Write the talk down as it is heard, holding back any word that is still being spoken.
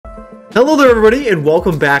Hello there everybody, and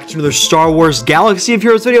welcome back to another Star Wars Galaxy of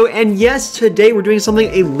Heroes video. And yes, today we're doing something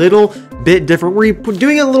a little bit different. We're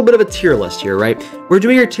doing a little bit of a tier list here, right? We're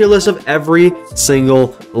doing a tier list of every single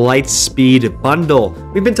Lightspeed bundle.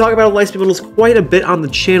 We've been talking about Lightspeed bundles quite a bit on the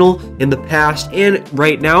channel in the past, and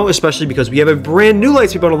right now, especially because we have a brand new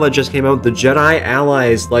Lightspeed bundle that just came out, the Jedi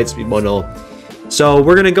Allies Lightspeed bundle. So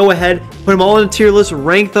we're gonna go ahead, put them all in a tier list,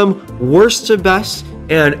 rank them worst to best.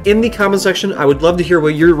 And in the comment section, I would love to hear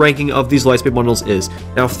what your ranking of these Lightspeed bundles is.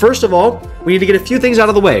 Now, first of all, we need to get a few things out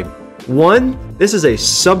of the way. One, this is a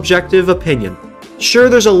subjective opinion. Sure,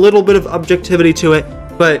 there's a little bit of objectivity to it,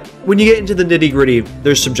 but when you get into the nitty-gritty,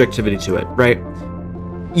 there's subjectivity to it, right?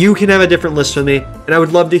 You can have a different list from me, and I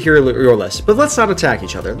would love to hear your list. But let's not attack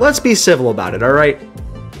each other. Let's be civil about it, all right?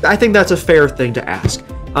 I think that's a fair thing to ask.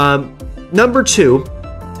 Number two,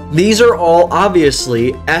 these are all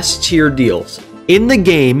obviously S-tier deals. In the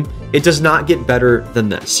game, it does not get better than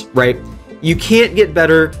this, right? You can't get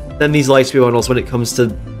better than these Lightspeed bundles when it comes to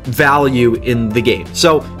value in the game.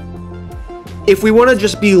 So if we want to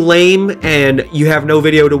just be lame and you have no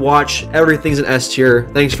video to watch, everything's an S tier.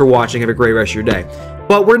 Thanks for watching. Have a great rest of your day.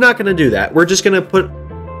 But we're not going to do that. We're just going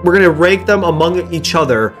to rank them among each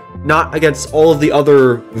other, not against all of the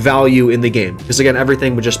other value in the game. Because again,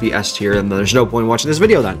 everything would just be S tier, and there's no point in watching this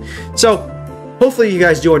video then. So hopefully you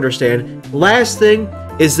guys do understand. Last thing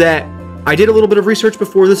is that I did a little bit of research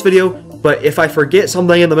before this video, but if I forget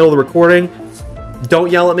something in the middle of the recording, don't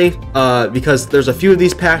yell at me, because there's a few of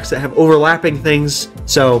these packs that have overlapping things.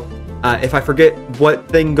 So if I forget what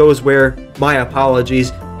thing goes where, my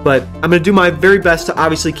apologies. But I'm going to do my very best to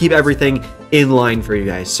obviously keep everything in line for you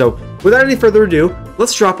guys. So without any further ado,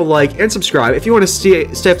 let's drop a like and subscribe if you want to stay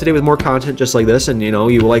up to date with more content just like this, and you know,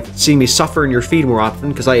 you like seeing me suffer in your feed more often,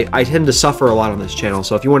 because I tend to suffer a lot on this channel.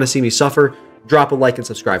 So if you want to see me suffer, drop a like and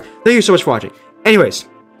subscribe. Thank you so much for watching. Anyways,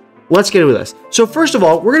 let's get into this. So first of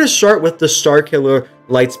all, we're going to start with the Starkiller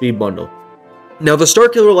Lightspeed bundle. Now, the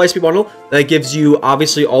Starkiller Lightspeed bundle, that gives you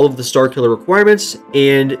obviously all of the Starkiller requirements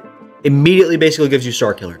and immediately basically gives you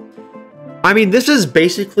Starkiller. I mean, this is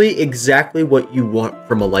basically exactly what you want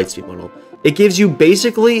from a Lightspeed bundle. It gives you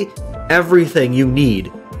basically everything you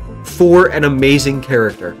need for an amazing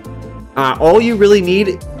character. All you really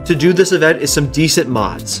need to do this event is some decent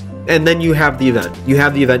mods, and then you have the event. You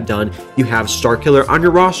have the event done. You have Starkiller on your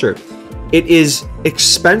roster. It is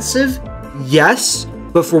expensive, yes,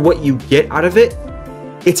 but for what you get out of it,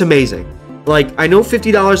 it's amazing. Like, I know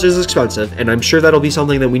 $50 is expensive, and I'm sure that'll be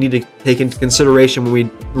something that we need to take into consideration when we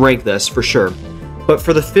rank this, for sure. But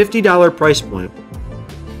for the $50 price point,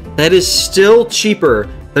 that is still cheaper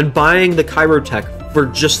than buying the Chirotech for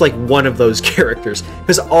just like one of those characters,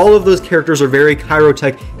 because all of those characters are very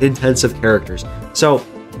Chirotech intensive characters. So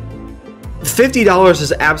 $50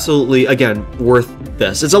 is absolutely, again, worth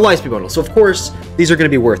this. It's a Lightspeed bundle, so of course these are going to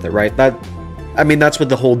be worth it, right? I mean, that's what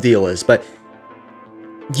the whole deal is. But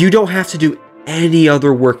you don't have to do any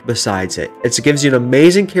other work besides it. It gives you an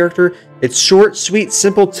amazing character. It's short, sweet,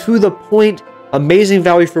 simple, to the point, amazing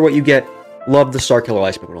value for what you get. Love the Starkiller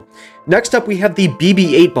Lightspeed bundle. Next up, we have the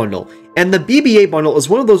BB-8 bundle, and the BB-8 bundle is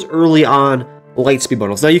one of those early on Lightspeed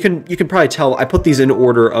bundles. Now you can probably tell I put these in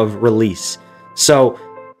order of release. So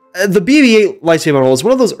the BB-8 Lightspeed bundle is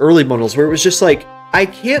one of those early bundles where it was just like, I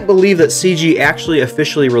can't believe that CG actually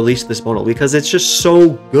officially released this bundle, because it's just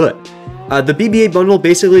so good. The BB-8 bundle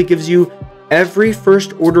basically gives you every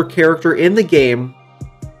first order character in the game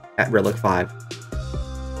at Relic 5.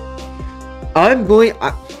 I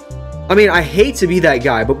mean, I hate to be that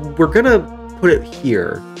guy, but we're gonna put it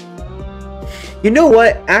here. You know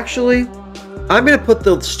what? Actually, I'm gonna put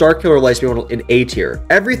the Starkiller Lightspeed bundle in A tier.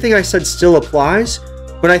 Everything I said still applies,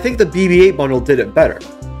 but I think the BB-8 bundle did it better.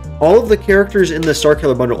 All of the characters in the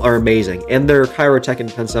Starkiller bundle are amazing, and they're Chirotech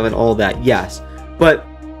intensive and all that, yes. But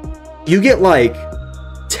you get like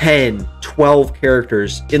 10, 12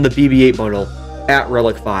 characters in the BB-8 bundle at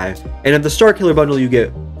Relic 5. And in the Starkiller bundle, you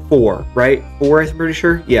get 4, right? 4, I'm pretty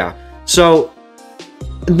sure? Yeah. So,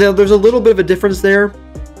 now there's a little bit of a difference there,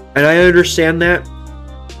 and I understand that.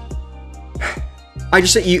 I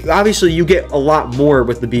just say, obviously, you get a lot more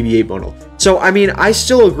with the BB-8 bundle. So, I mean, I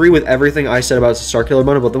still agree with everything I said about the Starkiller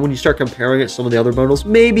bundle, but then when you start comparing it to some of the other bundles,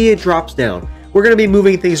 maybe it drops down. We're going to be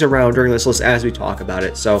moving things around during this list as we talk about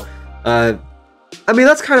it. So, I mean,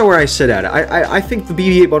 that's kind of where I sit at it. I think the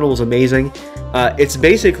BB-8 bundle is amazing. It's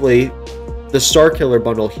basically the Starkiller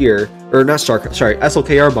bundle here, or not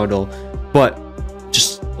SLKR bundle, but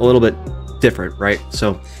just a little bit different, right?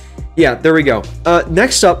 So, yeah, there we go.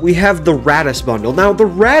 Next up, we have the Radis bundle. Now, the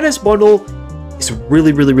Radis bundle is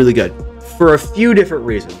really, really, really good for a few different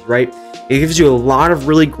reasons, right? It gives you a lot of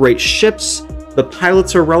really great ships The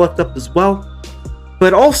pilots are relicked up as well.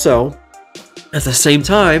 But also, at the same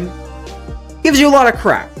time, gives you a lot of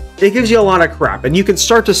crap. It gives you a lot of crap, and you can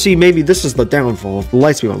start to see maybe this is the downfall of the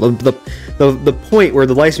Lightspeed bundle, the point where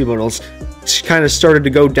the Lightspeed bundles kind of started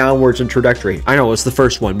to go downwards in trajectory. I know it's the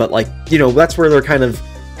first one, but like, you know, that's where they're kind of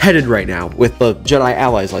headed right now with the Jedi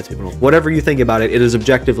Allies Lightspeed bundle. Whatever you think about it, it is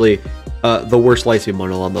objectively the worst Lightspeed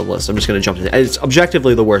bundle on the list. I'm just going to jump to it. It's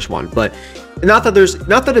objectively the worst one, but not that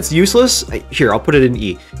it's useless. Here, I'll put it in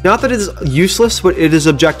E. Not that it is useless, but it is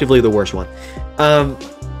objectively the worst one.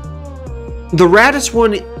 The Radis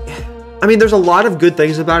one, I mean, there's a lot of good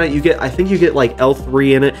things about it. I think you get like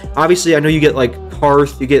L3 in it. Obviously, I know you get like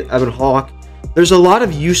Karth, you get Ebon Hawk. There's a lot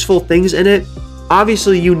of useful things in it.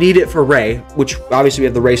 Obviously, you need it for Rey, which obviously we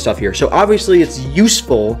have the Rey stuff here. So obviously it's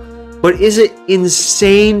useful, but is it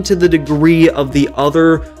insane to the degree of the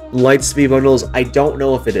other Lightspeed bundles? I don't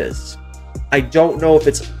know if it is. I don't know if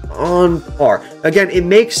it's on par. Again, it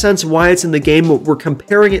makes sense why it's in the game, but we're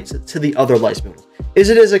comparing it to the other Lightspeed bundles. Is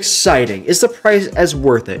it as exciting? Is the price as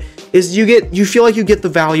worth it? You feel like you get the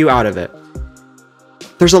value out of it?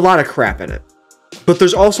 There's a lot of crap in it, but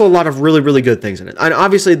there's also a lot of really, really good things in it. And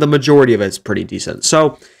obviously the majority of it's pretty decent.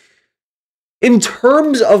 So in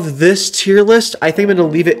terms of this tier list, I think I'm going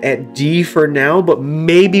to leave it at D for now, but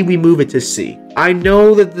maybe we move it to C. I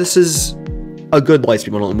know that this is a good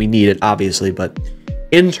Lightspeed bundle and we need it, obviously, but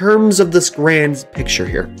in terms of this grand picture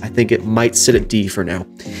here, I think it might sit at D for now.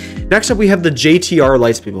 Next up, we have the JTR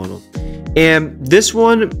Lightspeed bundle. And this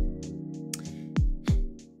one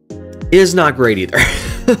is not great either.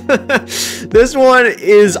 This one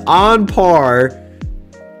is on par,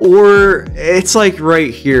 or it's like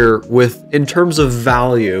right here with, in terms of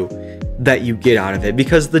value that you get out of it.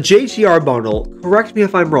 Because the JTR bundle, correct me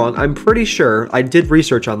if I'm wrong, I'm pretty sure, I did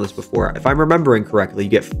research on this before. If I'm remembering correctly, you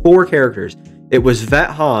get 4 characters. It was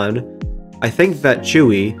Vet Han, I think Vet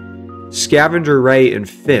Chewie, Scavenger Rey, and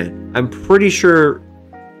Finn. I'm pretty sure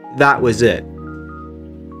that was it.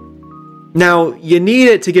 Now, you need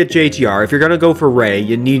it to get JTR. If you're going to go for Rey,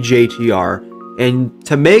 you need JTR. And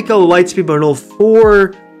to make a Lightspeed bundle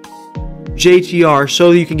for JTR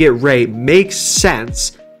so you can get Rey makes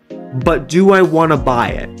sense, but do I want to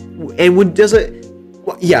buy it? And does it...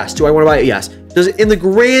 Yes, do I want to buy it? Yes. Does it, in the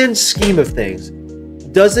grand scheme of things,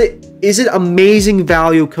 is it amazing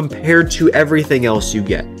value compared to everything else you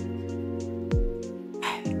get?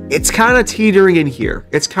 It's kind of teetering in here.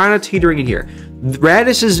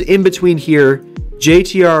 Radis is in between here.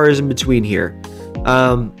 JTR is in between here.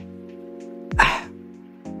 I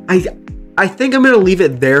think I'm going to leave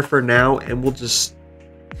it there for now, and we'll just...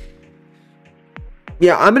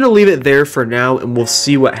 Yeah, I'm going to leave it there for now, and we'll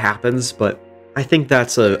see what happens, but I think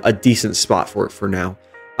that's a decent spot for it for now.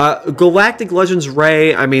 Galactic Legends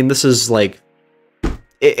Rey, I mean, this is like...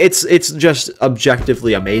 It's just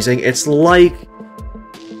objectively amazing. It's like...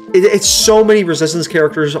 It's so many Resistance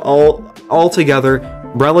characters all together.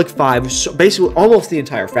 Relic 5, so basically almost the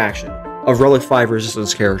entire faction of Relic 5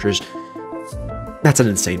 Resistance characters. That's an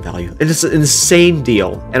insane value. It is an insane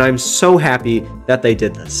deal, and I'm so happy that they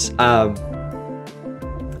did this.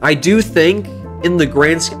 I do think, in the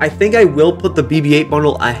grand scheme, I think I will put the BB-8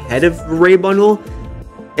 bundle ahead of the Rey bundle,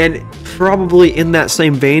 and probably in that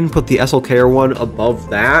same vein, put the SLKR one above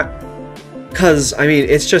that. Because, I mean,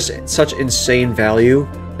 it's just such insane value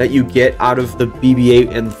that you get out of the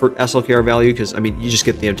BB-8 and for SLKR value, because, I mean, you just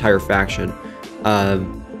get the entire faction.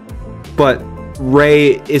 But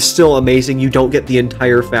Rey is still amazing. You don't get the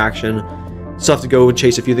entire faction. Still have to go and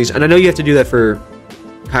chase a few things. And I know you have to do that for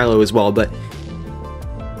Kylo as well, but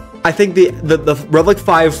I think the Relic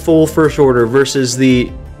 5 full First Order versus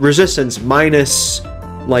the Resistance minus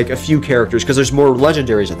like a few characters, because there's more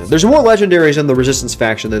legendaries in there. There's more legendaries in the Resistance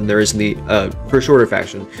faction than there is in the First Order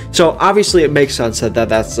faction. So obviously it makes sense that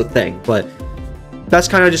that's the thing, but that's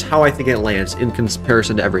kind of just how I think it lands in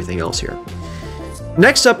comparison to everything else here.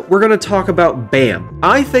 Next up, we're going to talk about BAM.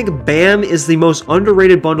 I think BAM is the most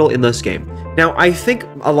underrated bundle in this game. Now, I think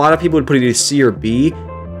a lot of people would put it either C or B.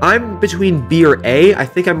 I'm between B or A. I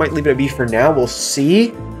think I might leave it at B for now. We'll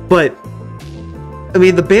see. But I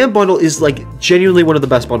mean, the BAM bundle is like genuinely one of the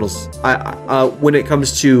best bundles when it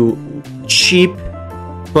comes to cheap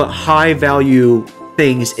but high value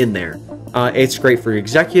things in there. It's great for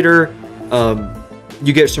Executor.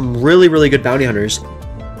 You get some really, really good bounty hunters.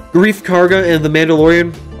 Grief Karga and the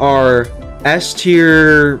Mandalorian are S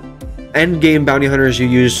tier endgame bounty hunters you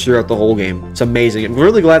use throughout the whole game. It's amazing. I'm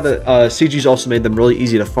really glad that CG's also made them really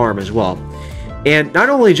easy to farm as well. And not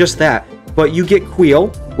only just that, but you get Queel,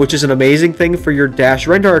 which is an amazing thing for your Dash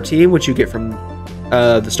Rendar team, which you get from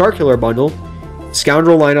the Starkiller bundle.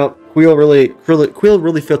 Scoundrel lineup, Queel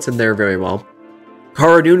really fits in there very well.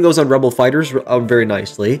 Cara Dune goes on Rebel Fighters very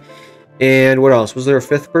nicely. And what else? Was there a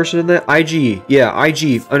fifth person in that? IG. Yeah,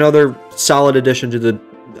 IG. Another solid addition to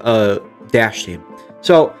the Dash team.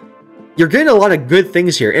 So you're getting a lot of good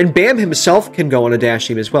things here. And Bam himself can go on a Dash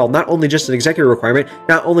team as well. Not only just an executor requirement,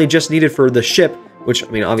 not only just needed for the ship, which, I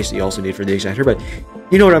mean, obviously you also need for the executor, but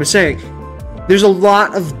you know what I'm saying. There's a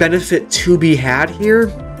lot of benefit to be had here.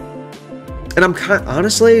 And I'm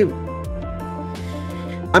honestly,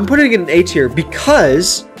 I'm putting it in A tier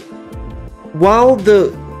because while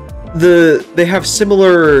they have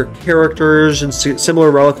similar characters and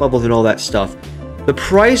similar relic levels and all that stuff, the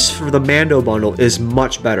price for the Mando bundle is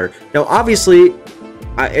much better. Now, obviously,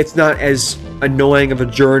 it's not as annoying of a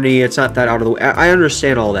journey. It's not that out of the way. I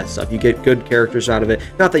understand all that stuff. You get good characters out of it.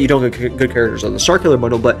 Not that you don't get good characters on the Starkiller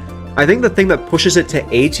bundle, but I think the thing that pushes it to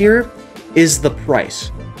A tier is the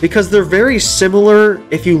price. Because they're very similar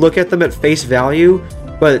if you look at them at face value,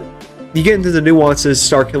 but you get into the nuances,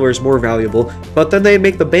 Starkiller is more valuable. But then they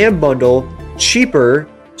make the BAM bundle cheaper,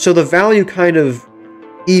 so the value kind of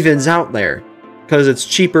evens out there. Because it's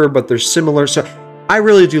cheaper, but they're similar. So I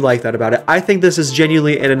really do like that about it. I think this is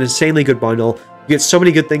genuinely an insanely good bundle. You get so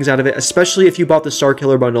many good things out of it, especially if you bought the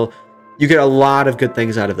Starkiller bundle. You get a lot of good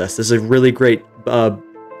things out of this. This is a really great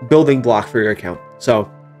building block for your account.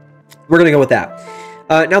 So we're going to go with that.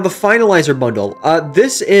 Now the Finalizer bundle.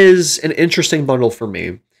 This is an interesting bundle for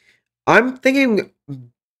me. I'm thinking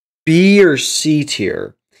B or C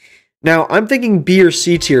tier. Now, I'm thinking B or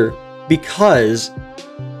C tier because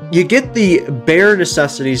you get the bare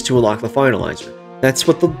necessities to unlock the Finalizer. That's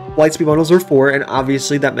what the Lightspeed bundles are for, and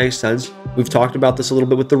obviously that makes sense. We've talked about this a little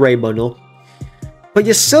bit with the Ray bundle. But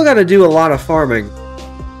you still got to do a lot of farming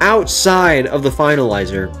outside of the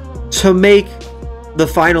Finalizer to make the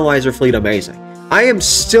Finalizer fleet amazing. I am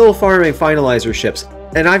still farming Finalizer ships,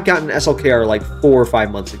 and I've gotten SLKR like 4 or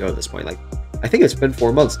 5 months ago at this point. Like, I think it's been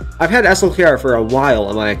 4 months. I've had SLKR for a while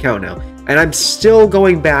on my account now, and I'm still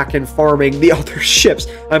going back and farming the other ships.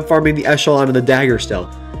 I'm farming the Echelon and the Dagger still.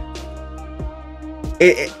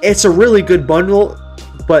 It's a really good bundle,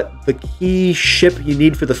 but the key ship you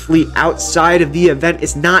need for the fleet outside of the event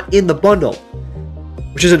is not in the bundle,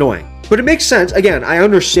 which is annoying. But it makes sense. Again, I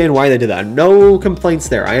understand why they did that. No complaints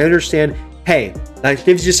there. I understand, hey, that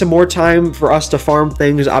gives you some more time for us to farm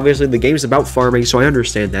things. Obviously, the game's about farming, so I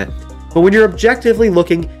understand that. But when you're objectively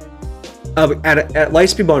looking at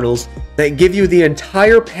Lightspeed bundles that give you the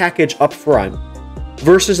entire package up front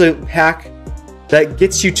versus a pack that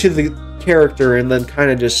gets you to the character and then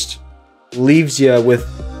kind of just leaves you with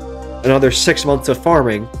another 6 months of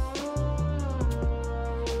farming.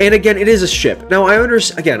 And again, it is a ship. Now, I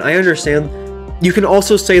understand. You can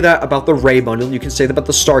also say that about the Ray bundle. You can say that about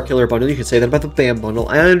the Starkiller bundle. You can say that about the BAM bundle.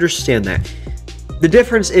 I understand that. The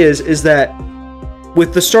difference is that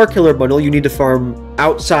with the Starkiller bundle, you need to farm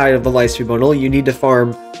outside of the Lightspeed bundle. You need to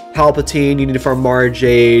farm Palpatine. You need to farm Mara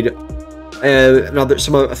Jade, and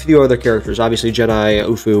a few other characters. Obviously, Jedi,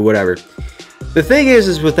 Ufu, whatever. The thing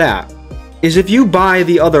is with that, is if you buy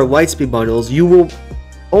the other Lightspeed bundles, you will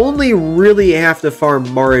only really have to farm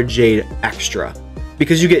Mara Jade extra.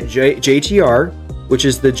 Because you get JTR, which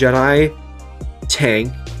is the Jedi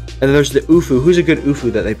tank, and then there's the Ufu. Who's a good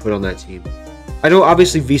Ufu that they put on that team? I know,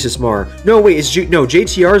 obviously, Visas Mar. No, wait,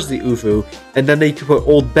 JTR's the Ufu, and then they could put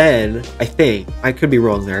Old Ben, I think. I could be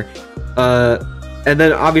wrong there. And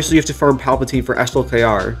then, obviously, you have to farm Palpatine for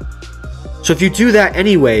SLKR. So if you do that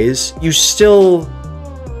anyways, you still...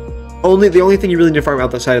 The only thing you really need to farm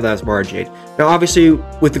outside of that is Mara Jade. Now, obviously,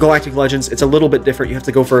 with the Galactic Legends, it's a little bit different. You have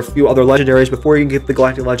to go for a few other legendaries before you can get the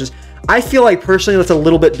Galactic Legends. I feel like, personally, that's a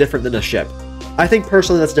little bit different than a ship. I think,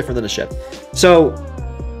 personally, that's different than a ship. So,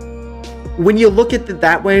 when you look at it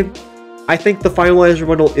that way, I think the Finalizer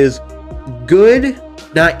bundle is good,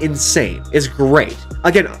 not insane. It's great.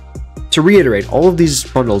 Again, to reiterate, all of these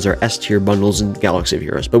bundles are S tier bundles in Galaxy of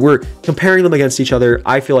Heroes, but we're comparing them against each other.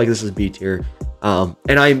 I feel like this is B tier.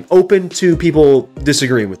 And I'm open to people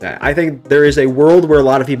disagreeing with that. I think there is a world where a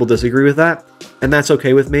lot of people disagree with that, and that's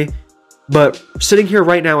okay with me. But sitting here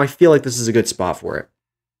right now, I feel like this is a good spot for it.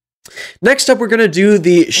 Next up, we're going to do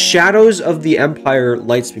the Shadows of the Empire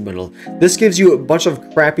Lightspeed bundle. This gives you a bunch of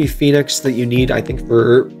crappy Phoenix that you need, I think,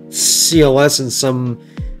 for CLS and some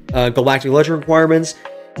Galactic Legend requirements,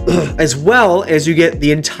 as well as you get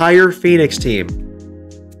the entire Phoenix team.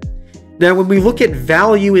 Now, when we look at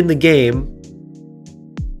value in the game,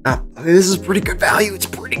 this is pretty good value. It's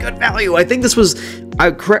pretty good value. I think this was,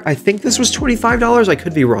 I think this was $25. I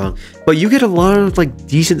could be wrong, but you get a lot of like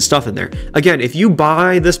decent stuff in there. Again, if you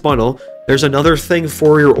buy this bundle, there's another thing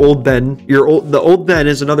for your Old Ben. The Old Ben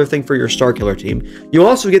is another thing for your Starkiller team. You'll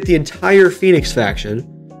also get the entire Phoenix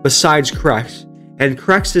faction besides Krex, And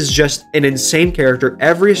Krex is just an insane character.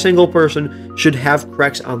 Every single person should have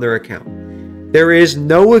Krex on their account. There is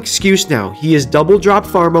no excuse now. He is double drop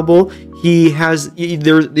farmable. He has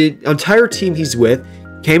the entire team he's with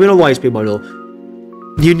came in a Lightspeed bundle.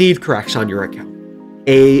 You need Krex on your account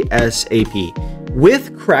ASAP.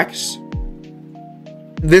 With Krex,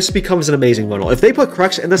 this becomes an amazing bundle. If they put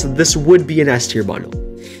Krex in this would be an S tier bundle.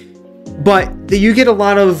 But you get a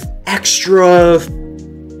lot of extra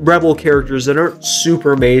rebel characters that aren't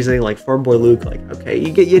super amazing, like Farm Boy Luke. Like, okay,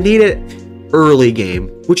 you need it early game,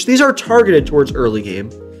 which these are targeted towards early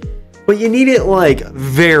game, but you need it like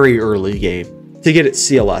very early game to get it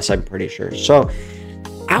CLS, I'm pretty sure. So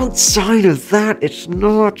outside of that, it's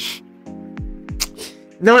not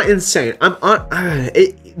insane.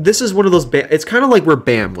 This is one of those, it's kind of like where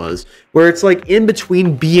Bam was, where it's like in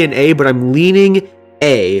between B and A, but I'm leaning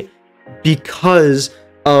A because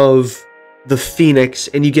of the Phoenix,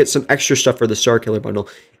 and you get some extra stuff for the Starkiller bundle.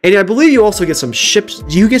 And I believe you also get some ships.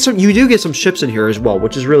 You do get some ships in here as well,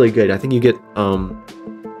 which is really good. I think you get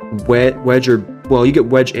Wedge, you get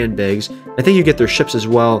Wedge and Biggs. I think you get their ships as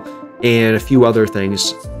well, and a few other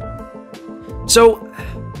things. So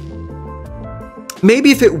maybe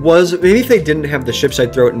if they didn't have the ships,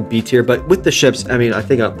 I'd throw it in B tier. But with the ships, I mean, I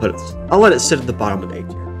think I'll let it sit at the bottom of A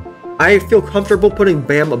tier. I feel comfortable putting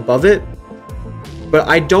Bam above it, but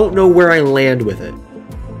I don't know where I land with it,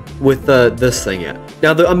 with this thing yet.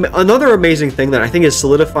 Now, another amazing thing that I think is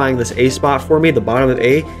solidifying this A spot for me, the bottom of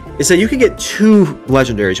A, is that you can get 2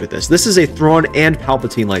 legendaries with this. This is a Thrawn and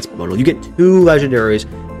Palpatine Lightspeed bundle. You get 2 legendaries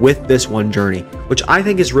with this one journey, which I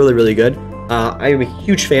think is really, really good. I am a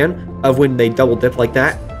huge fan of when they double dip like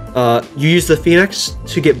that. You use the Phoenix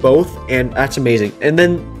to get both, and that's amazing. And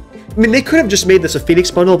then, I mean, they could have just made this a Phoenix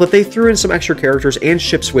bundle, but they threw in some extra characters and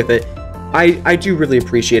ships with it. I do really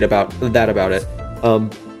appreciate about it.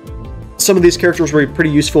 Some of these characters were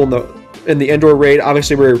pretty useful in the Endor raid.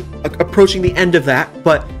 Obviously, we're approaching the end of that,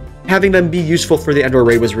 but having them be useful for the Endor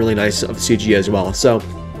raid was really nice of CG as well. So,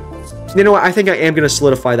 you know what? I think I am going to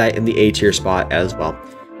solidify that in the A tier spot as well.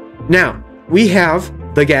 Now, we have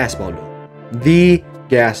the gas bundle. The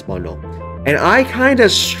gas bundle. And I kind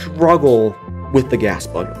of struggle with the gas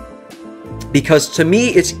bundle, because to me,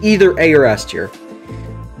 it's either A or S tier.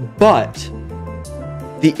 But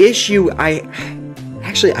the issue, I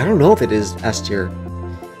don't know if it is S tier.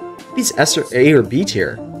 Maybe it's S or A or B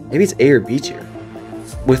tier. Maybe it's A or B tier.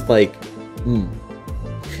 With like,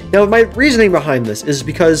 Now, my reasoning behind this is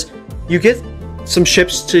because you get some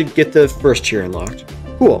ships to get the first tier unlocked.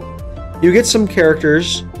 Cool. You get some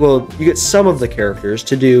characters. Well, you get some of the characters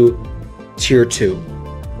to do tier 2.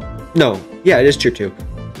 No, yeah, it is tier 2.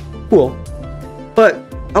 Cool. But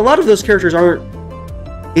a lot of those characters aren't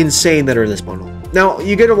insane that are in this bundle. Now,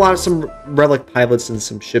 you get some relic pilots and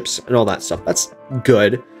some ships and all that stuff. That's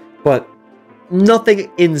good, but nothing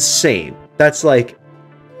insane. That's like,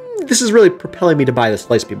 this is really propelling me to buy this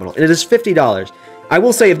Lightspeed bundle, and it is $50. I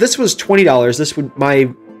will say, if this was $20, this would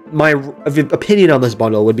my opinion on this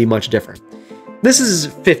bundle would be much different. This is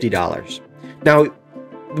 $50. Now,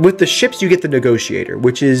 with the ships, you get the Negotiator,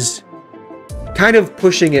 which is kind of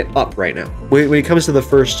pushing it up right now when it comes to the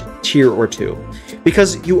first tier or 2,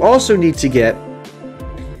 because you also need to get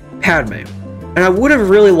Padme, and I would have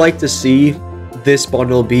really liked to see this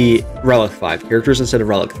bundle be Relic 5 characters instead of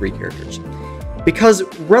Relic 3 characters, because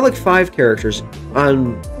Relic 5 characters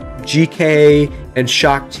on GK and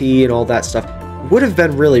Shock T and all that stuff would have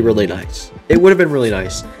been really, really nice. It would have been really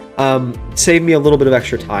nice. Save me a little bit of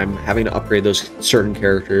extra time having to upgrade those certain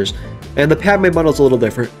characters, and the Padme bundle is a little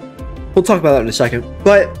different. We'll talk about that in a second.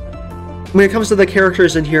 But when it comes to the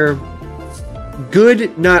characters in here,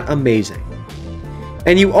 good, not amazing.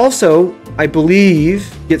 And you also, I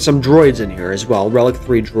believe, get some droids in here as well. Relic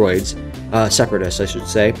 3 droids. Separatists, I should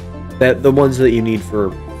say. The ones that you need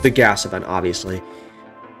for the gas event, obviously.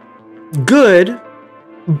 Good,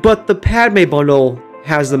 but the Padme bundle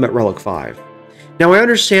has them at Relic 5. Now, I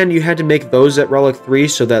understand you had to make those at Relic 3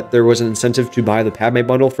 so that there was an incentive to buy the Padme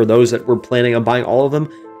bundle for those that were planning on buying all of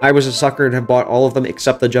them. I was a sucker and have bought all of them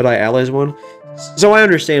except the Jedi Allies one. So I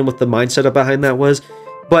understand what the mindset behind that was.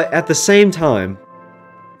 But at the same time,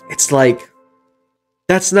 it's like,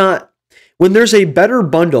 that's not... When there's a better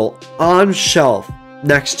bundle on shelf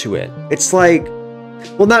next to it, it's like...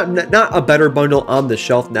 Well, not a better bundle on the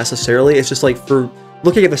shelf necessarily. It's just like, for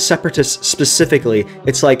looking at the Separatists specifically,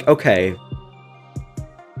 it's like, okay...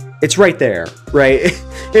 It's right there, right?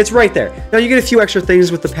 It's right there. Now, you get a few extra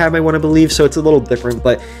things with the Padme one, I believe, so it's a little different,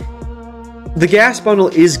 but the gas bundle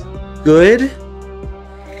is good.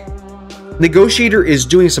 Negotiator is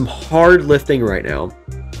doing some hard lifting right now.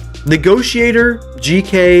 Negotiator,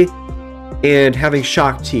 GK, and having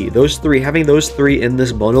Shock T. Having those three in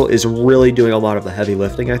this bundle is really doing a lot of the heavy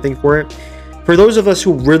lifting, I think, for it. For those of us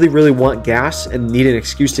who really, really want gas and need an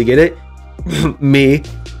excuse to get it, me,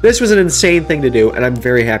 this was an insane thing to do, and I'm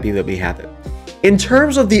very happy that we have it. In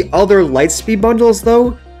terms of the other Lightspeed bundles,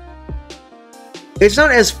 though, it's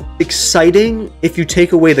not as exciting if you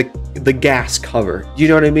take away the gas cover. Do you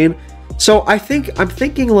know what I mean? So I'm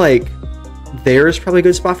thinking like there's probably a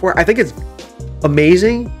good spot for it. I think it's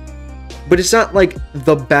amazing, but it's not like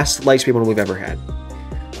the best Lightspeed bundle we've ever had.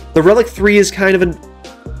 The Relic 3 is kind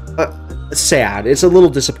of sad. It's a little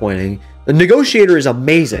disappointing. The Negotiator is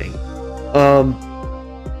amazing.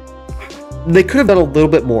 They could have done a little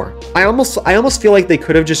bit more. I almost feel like they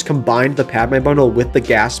could have just combined the Padme bundle with the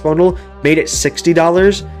gas bundle, made it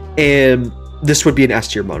 $60, and this would be an S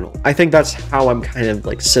tier bundle. I think that's how I'm kind of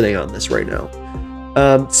like sitting on this right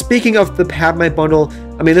now. Speaking of the Padme bundle,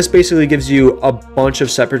 I mean, this basically gives you a bunch of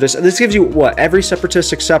separatists, and this gives you what, every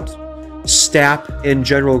separatist except Stap and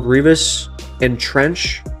General Grievous and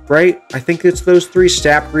Trench, right? I think it's those three,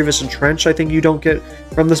 Stap, Grievous, and Trench. I think you don't get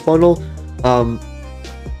from this bundle.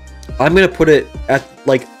 I'm gonna put it at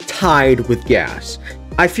like tied with gas.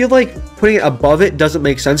 I feel like putting it above it doesn't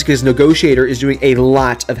make sense because Negotiator is doing a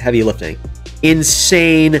lot of heavy lifting.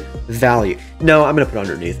 Insane value. No, I'm gonna put it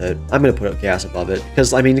underneath it. I'm gonna put gas above it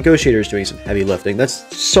because I mean Negotiator is doing some heavy lifting.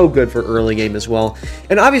 That's so good for early game as well.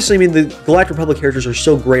 And obviously, I mean the Galactic Republic characters are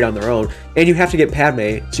so great on their own, and you have to get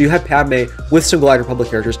Padme, so you have Padme with some Galactic Republic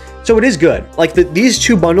characters, so it is good. Like these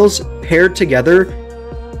two bundles paired together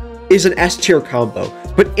is an S tier combo,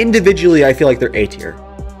 but individually I feel like they're A tier.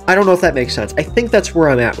 I don't know if that makes sense. I think that's where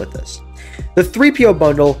I'm at with this. The 3PO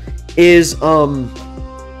bundle is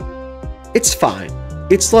it's fine.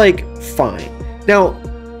 It's like fine. Now,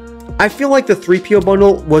 I feel like the 3PO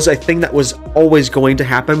bundle was a thing that was always going to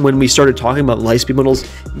happen when we started talking about Lightspeed bundles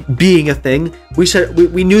being a thing. We said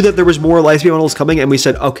we knew that there was more Lightspeed bundles coming, and we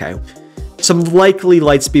said, okay, some likely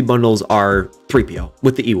Lightspeed bundles are 3PO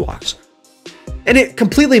with the Ewoks. And it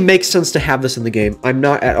completely makes sense to have this in the game. I'm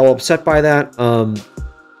not at all upset by that.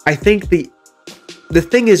 I think the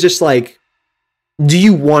thing is just like, do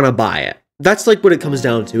you want to buy it? That's like what it comes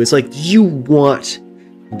down to. It's like, do you want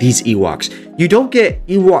these Ewoks? You don't get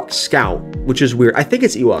Ewok Scout, which is weird. I think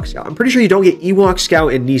it's Ewok Scout. I'm pretty sure you don't get Ewok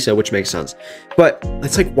Scout and Nisa, which makes sense. But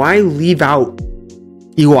it's like, why leave out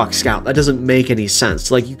Ewok Scout? That doesn't make any sense.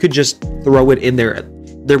 Like, you could just throw it in there.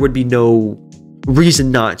 There would be no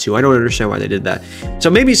reason not to. I don't understand why they did that. So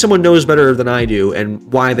maybe someone knows better than I do and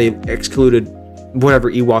why they excluded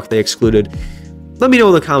whatever Ewok they excluded. Let me know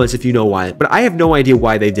in the comments if you know why, but I have no idea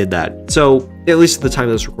why they did that. So, at least at the time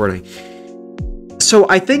of this recording. So,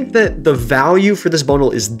 I think that the value for this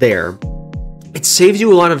bundle is there. It saves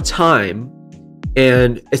you a lot of time,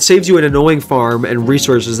 and it saves you an annoying farm and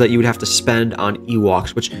resources that you would have to spend on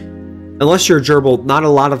Ewoks, which, unless you're a gerbil, not a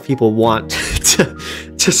lot of people want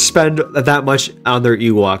to spend that much on their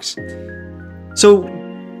Ewoks. So,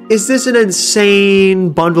 is this an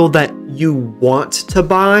insane bundle that you want to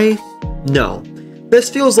buy? No. This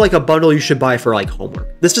feels like a bundle you should buy for like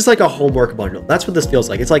homework. This is like a homework bundle. That's what this feels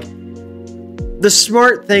like. It's like the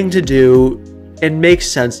smart thing to do and makes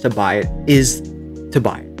sense to buy it is to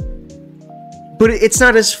buy it. But it's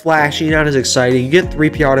not as flashy, not as exciting. You get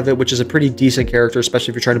 3P out of it, which is a pretty decent character,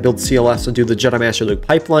 especially if you're trying to build CLS and do the Jedi Master Luke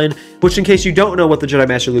pipeline, which in case you don't know what the Jedi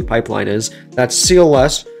Master Luke pipeline is, that's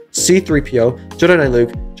CLS, C3PO, Jedi Knight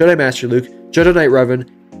Luke, Jedi Master Luke, Jedi Knight Revan,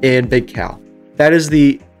 and Big Cal. That is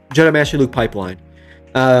the Jedi Master Luke pipeline.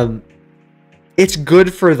 It's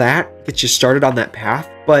good for that, gets you started on that path,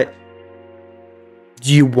 but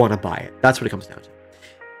do you want to buy it? That's what it comes down to.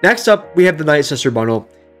 Next up, we have the Night Sister bundle.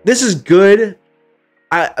 This is good.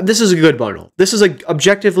 This is a good bundle. This is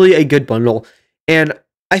objectively a good bundle, and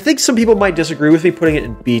I think some people might disagree with me putting it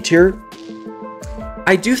in B tier.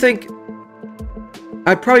 I do think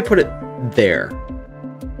I'd probably put it there.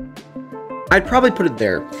 I'd probably put it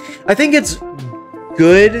there. I think it's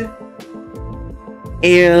good,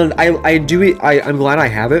 and I'm glad I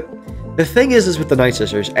have it. The thing is with the Night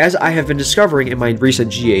Sisters, as I have been discovering in my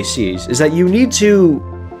recent GACs, is that you need to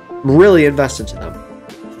really invest into them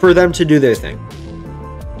for them to do their thing.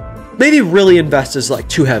 Maybe really invest is like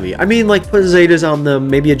too heavy. I mean, like put Zetas on them,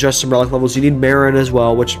 maybe adjust some relic levels. You need Marin as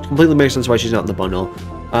well, which completely makes sense why she's not in the bundle.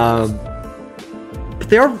 But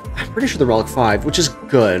they are, I'm pretty sure they're Relic 5, which is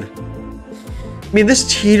good. I mean,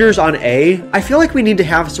 this teeters on A. I feel like we need to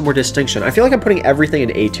have some more distinction. I feel like I'm putting everything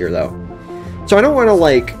in A tier though. So I don't want to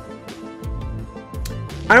like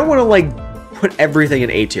put everything in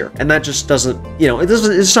A tier, and that just doesn't, you know, it's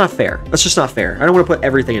just not fair. That's just not fair. I don't want to put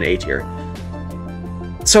everything in A tier.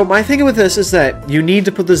 So my thinking with this is that you need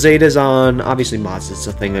to put the Zetas on. Obviously, mods is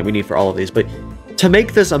a thing that we need for all of these, but to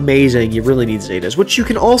make this amazing, you really need Zetas, which you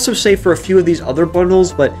can also say for a few of these other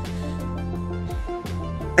bundles, but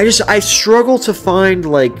I struggle to find,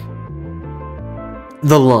 like,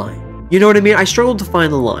 the line. You know what I mean? I struggled to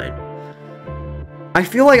find the line. I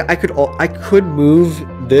feel like I could move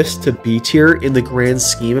this to B tier in the grand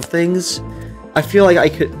scheme of things. I feel like I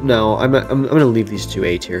could... No, I'm going to leave these two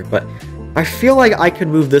A tier, but I feel like I could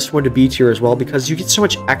move this one to B tier as well because you get so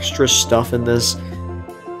much extra stuff in this.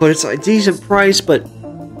 But it's a decent price, but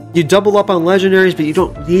you double up on legendaries, but you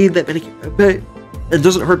don't need that many... But it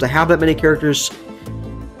doesn't hurt to have that many characters.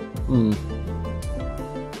 You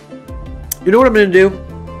know what I'm going to do?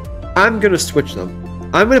 I'm going to switch them.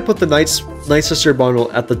 I'm going to put the Night Sister bundle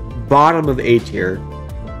at the bottom of A tier.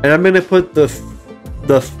 And I'm going to put the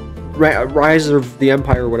Rise of the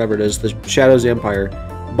Empire, or whatever it is, the Shadows of the Empire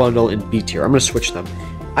bundle in B tier. I'm going to switch them.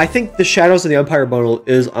 I think the Shadows of the Empire bundle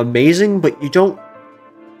is amazing, but you don't...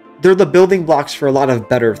 They're the building blocks for a lot of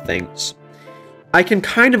better things. I can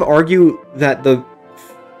kind of argue that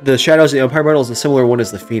the Shadows of the Empire bundle is a similar one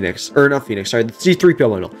as the Phoenix, or not Phoenix, sorry, the C-3PO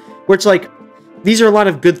bundle, where it's like, these are a lot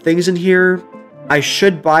of good things in here. I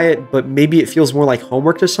should buy it, but maybe it feels more like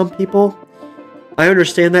homework to some people. I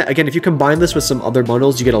understand that. Again, if you combine this with some other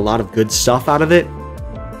bundles, you get a lot of good stuff out of it.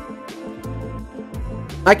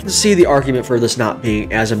 I can see the argument for this not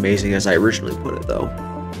being as amazing as I originally put it, though.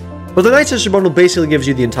 But the Night Sister bundle basically gives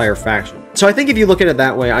you the entire faction. So I think if you look at it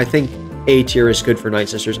that way, I think A tier is good for Night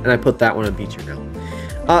Sisters, and I put that one in B tier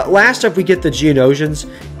now. Last up, we get the Geonosians.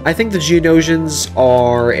 I think the Geonosians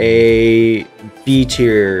are a B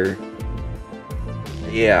tier.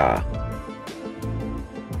 Yeah.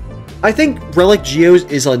 I think Relic Geos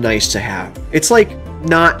is a nice to have. It's like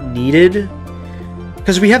not needed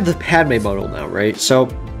because we have the Padme bundle now, right? So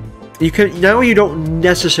you can now you don't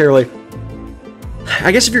necessarily.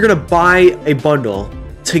 I guess if you're gonna buy a bundle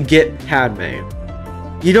to get Padme,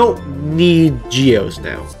 you don't need Geos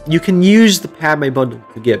now. You can use the Padme bundle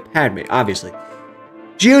to get Padme, obviously.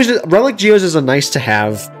 Relic Geos is a nice to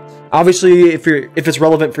have. Obviously, if it's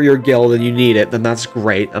relevant for your guild and you need it, then that's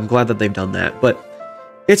great. I'm glad that they've done that. But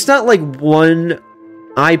it's not like one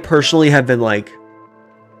I personally have been like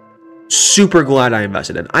super glad I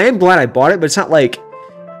invested in. I am glad I bought it, but it's not like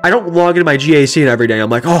I don't log into my GAC every day. I'm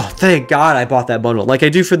like, oh, thank God I bought that bundle. Like I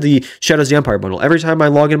do for the Shadows of the Empire bundle. Every time I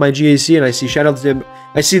log in my GAC and I see Shadows of the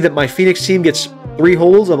I see that my Phoenix team gets 3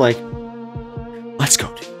 holds, I'm like, let's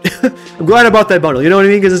go, dude. I'm glad I bought that bundle. You know what I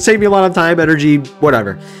mean? Because it saved me a lot of time, energy,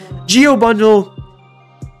 whatever. Geo bundle,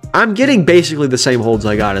 I'm getting basically the same holds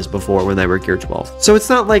I got as before when they were Gear 12. So it's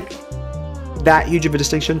not like that huge of a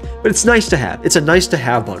distinction, but it's nice to have. It's a nice to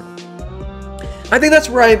have bundle. I think that's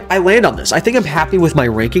where I land on this. I think I'm happy with my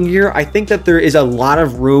ranking here. I think that there is a lot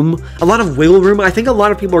of room, a lot of wiggle room. I think a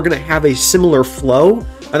lot of people are going to have a similar flow.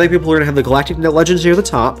 I think people are going to have the Galactic Legends near the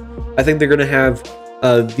top. I think they're going to have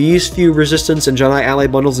these few Resistance and Jedi Ally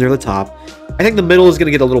bundles near the top. I think the middle is going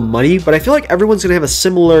to get a little muddy, but I feel like everyone's going to have a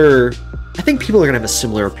similar... I think people are going to have a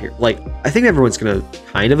similar appearance. Like, I think everyone's going to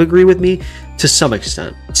kind of agree with me to some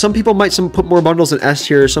extent. Some people might put more bundles in S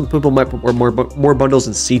tier. Some people might put more bundles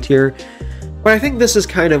in C tier. But I think this is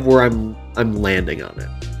kind of where I'm landing on it.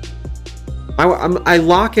 I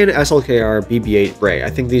lock in SLKR, BB-8, Ray. I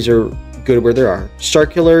think these are good where they are.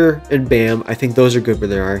 Starkiller and BAM, I think those are good where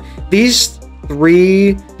they are. These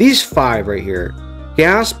 5 right here.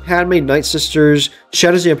 Gas, Padme, Night Sisters,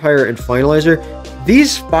 Shadows of the Empire, and Finalizer.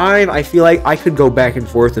 These 5, I feel like I could go back and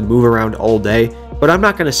forth and move around all day. But I'm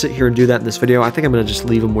not going to sit here and do that in this video. I think I'm going to just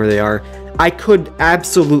leave them where they are. I could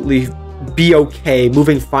absolutely be okay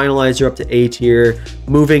moving Finalizer up to A tier,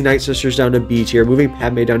 moving Night Sisters down to B tier, moving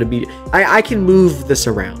Padme down to B. I can move this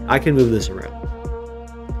around. I can move this around.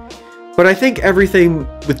 But I think everything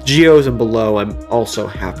with Geos and below I'm also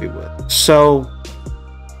happy with. So,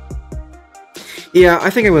 yeah,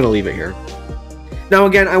 I think I'm going to leave it here. Now,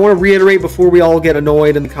 again, I want to reiterate before we all get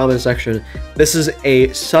annoyed in the comment section, this is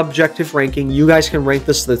a subjective ranking. You guys can rank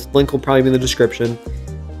this. The link will probably be in the description.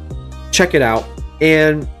 Check it out.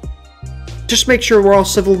 And just make sure we're all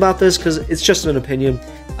civil about this because it's just an opinion.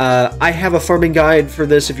 I have a farming guide for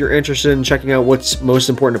this if you're interested in checking out what's most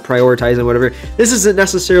important to prioritize and whatever. This isn't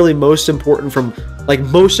necessarily most important from, like,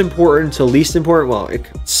 most important to least important. Well, it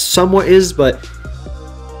somewhat is, but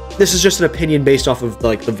this is just an opinion based off of,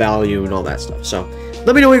 like, the value and all that stuff. So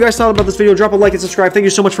let me know what you guys thought about this video. Drop a like and subscribe. Thank you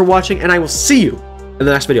so much for watching, and I will see you in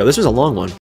the next video. This was a long one.